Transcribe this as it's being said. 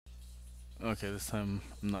Okay, this time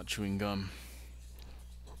I'm not chewing gum,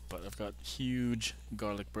 but I've got huge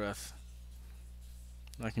garlic breath.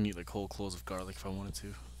 I can eat like whole cloves of garlic if I wanted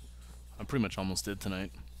to. I pretty much almost did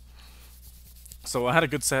tonight. So I had a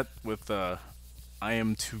good set with I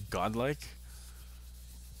Am Too Godlike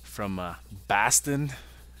from Boston,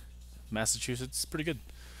 Massachusetts. Pretty good.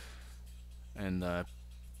 And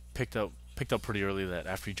picked up pretty early that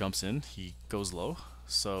after he jumps in, he goes low.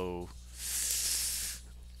 So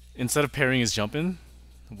instead of parrying his jump in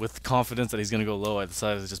with confidence that he's gonna go low, I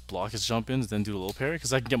decided to just block his jump ins, then do a low parry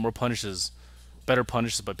because I can get more punishes, better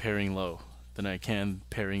punishes by parrying low than I can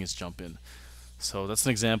parrying his jump in. So that's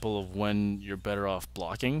an example of when you're better off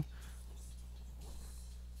blocking.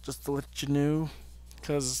 Just to let you know,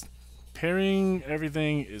 because parrying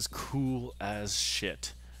everything is cool as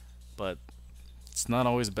shit, but it's not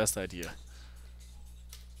always the best idea.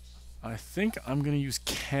 I think I'm gonna use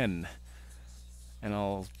Ken, and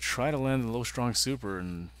I'll try to land the low strong super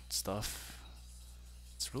and stuff.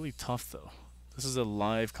 It's really tough though. This is a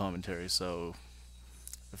live commentary, so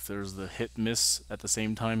if there's the hit miss at the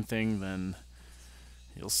same time thing, then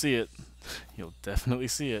you'll see it. You'll definitely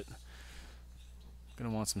see it. I'm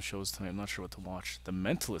gonna want some shows tonight. I'm not sure what to watch. The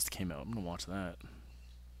Mentalist came out. I'm gonna watch that.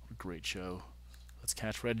 What a great show. Let's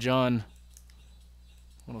Catch Red John.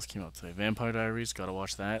 What else came out today? Vampire Diaries. Gotta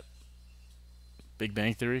watch that. Big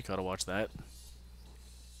Bang Theory. Gotta watch that.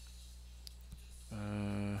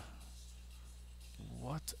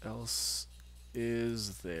 What else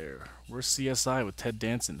is there? Where's CSI with Ted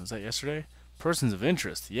Danson? Was that yesterday? Persons of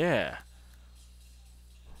Interest. Yeah.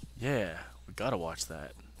 Yeah. We gotta watch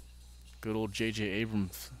that. Good old J.J.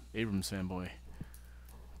 Abrams fanboy.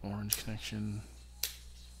 Orange Connection.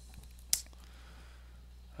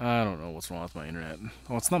 I don't know what's wrong with my internet.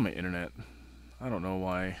 Oh, it's not my internet. I don't know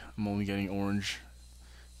why I'm only getting orange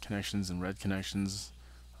connections and red connections.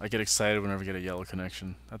 I get excited whenever I get a yellow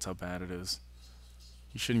connection. That's how bad it is.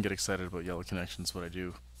 You shouldn't get excited about yellow connections, but I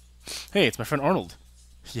do. Hey, it's my friend Arnold.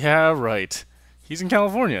 Yeah, right. He's in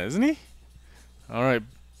California, isn't he? Alright.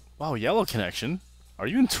 Wow, yellow connection. Are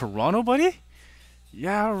you in Toronto, buddy?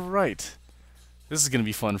 Yeah, right. This is gonna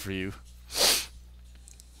be fun for you.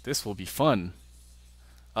 This will be fun.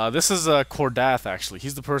 This is Kordath, actually.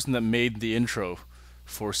 He's the person that made the intro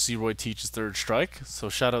for C-Roy Teach's Third Strike, so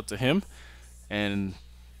shout out to him. And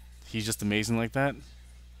he's just amazing like that.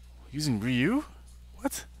 Using Ryu?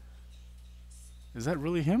 What? Is that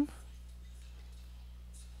really him?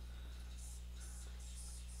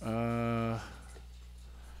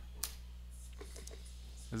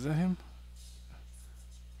 Is that him?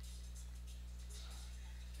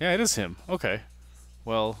 Yeah, it is him. Okay.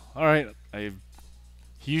 Well, alright.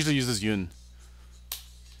 He usually uses Yun.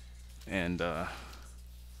 And,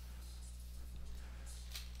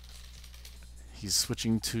 he's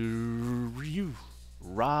switching to Ryu.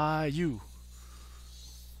 Ryu.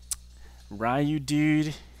 Ryu,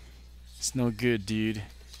 dude. It's no good, dude.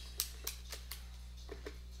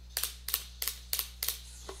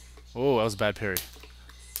 Oh, that was a bad parry.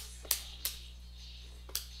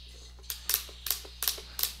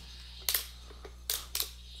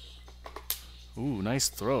 Ooh, nice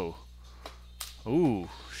throw. Ooh,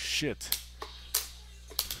 shit.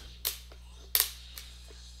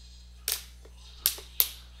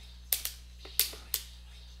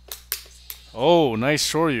 Oh, nice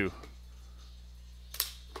Shoryu.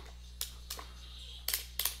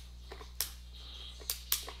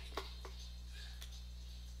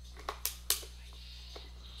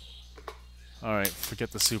 Alright,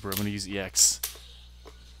 forget the super. I'm gonna use EX.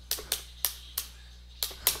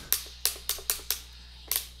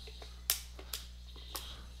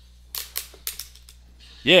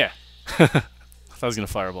 Yeah! I thought I was gonna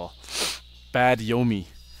fireball. Bad Yomi.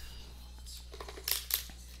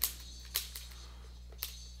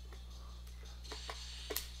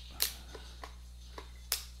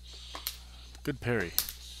 Good parry.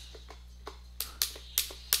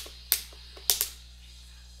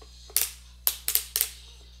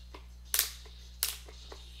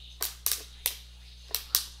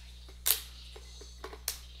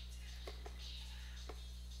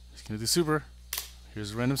 He's gonna do super.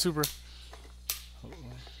 Here's a random super.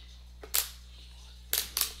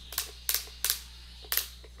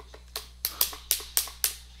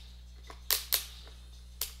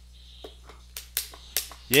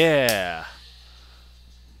 Yeah!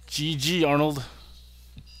 GG, Arnold.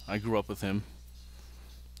 I grew up with him.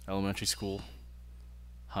 Elementary school.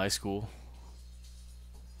 High school.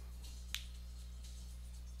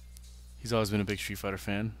 He's always been a big Street Fighter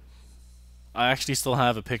fan. I actually still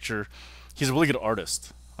have a picture. He's a really good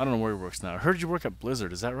artist. I don't know where he works now. I heard you work at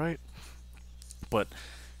Blizzard, is that right? But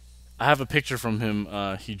I have a picture from him.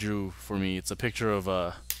 He drew for me. It's a picture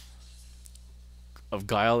of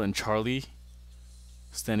Guile and Charlie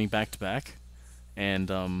standing back to back, and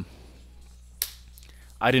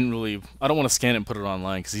I didn't really. I don't want to scan it and put it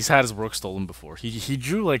online because he's had his work stolen before. He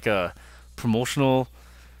drew like a promotional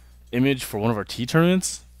image for one of our T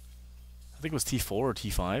tournaments. I think it was T4 or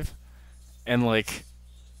T5, and like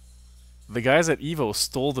the guys at Evo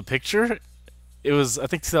stole the picture. It was, I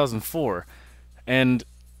think, 2004, and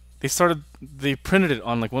they printed it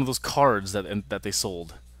on like one of those cards that they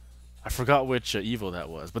sold. I forgot which Evo that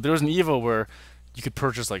was, but there was an Evo where you could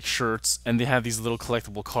purchase like shirts, and they had these little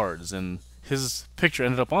collectible cards, and his picture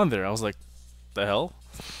ended up on there. I was like, the hell?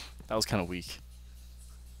 That was kind of weak,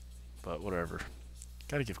 but whatever.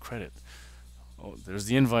 Gotta give credit. Oh, there's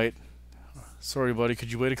the invite. Sorry, buddy.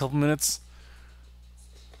 Could you wait a couple minutes?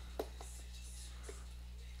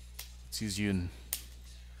 Let's use you and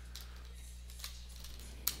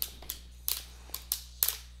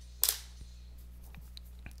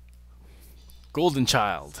Golden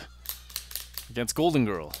Child against Golden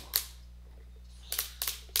Girl.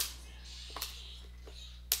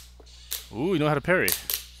 Ooh, you know how to parry.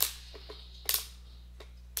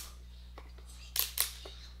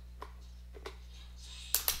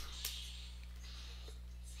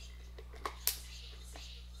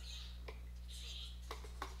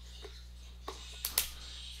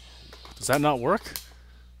 Does that not work?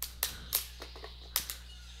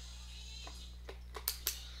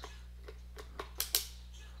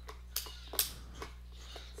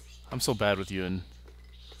 I'm so bad with you and...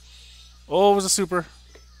 Oh, it was a super.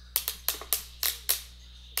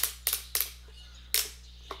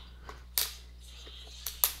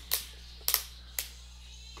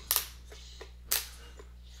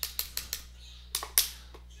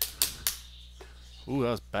 Ooh,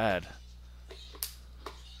 that was bad.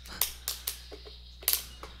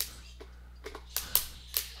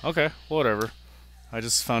 Okay, whatever. I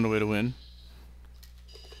just found a way to win.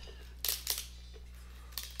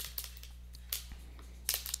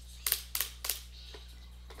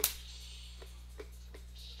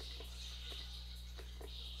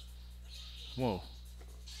 Whoa.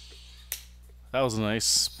 That was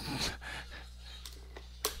nice.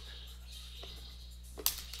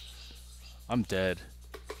 I'm dead.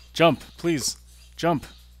 Jump, please. Jump,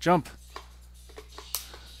 jump.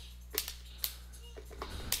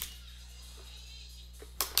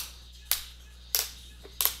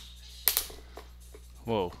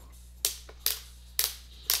 Whoa.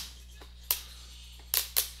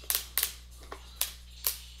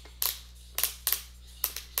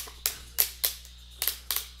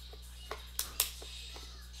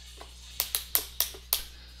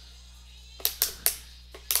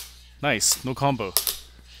 Nice, no combo.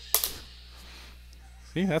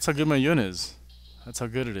 See, that's how good my Yun is. That's how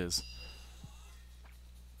good it is.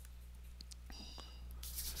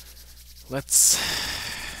 Let's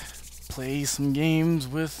play some games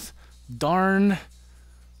with Darnold.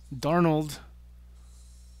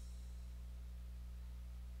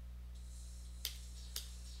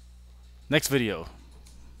 Next video.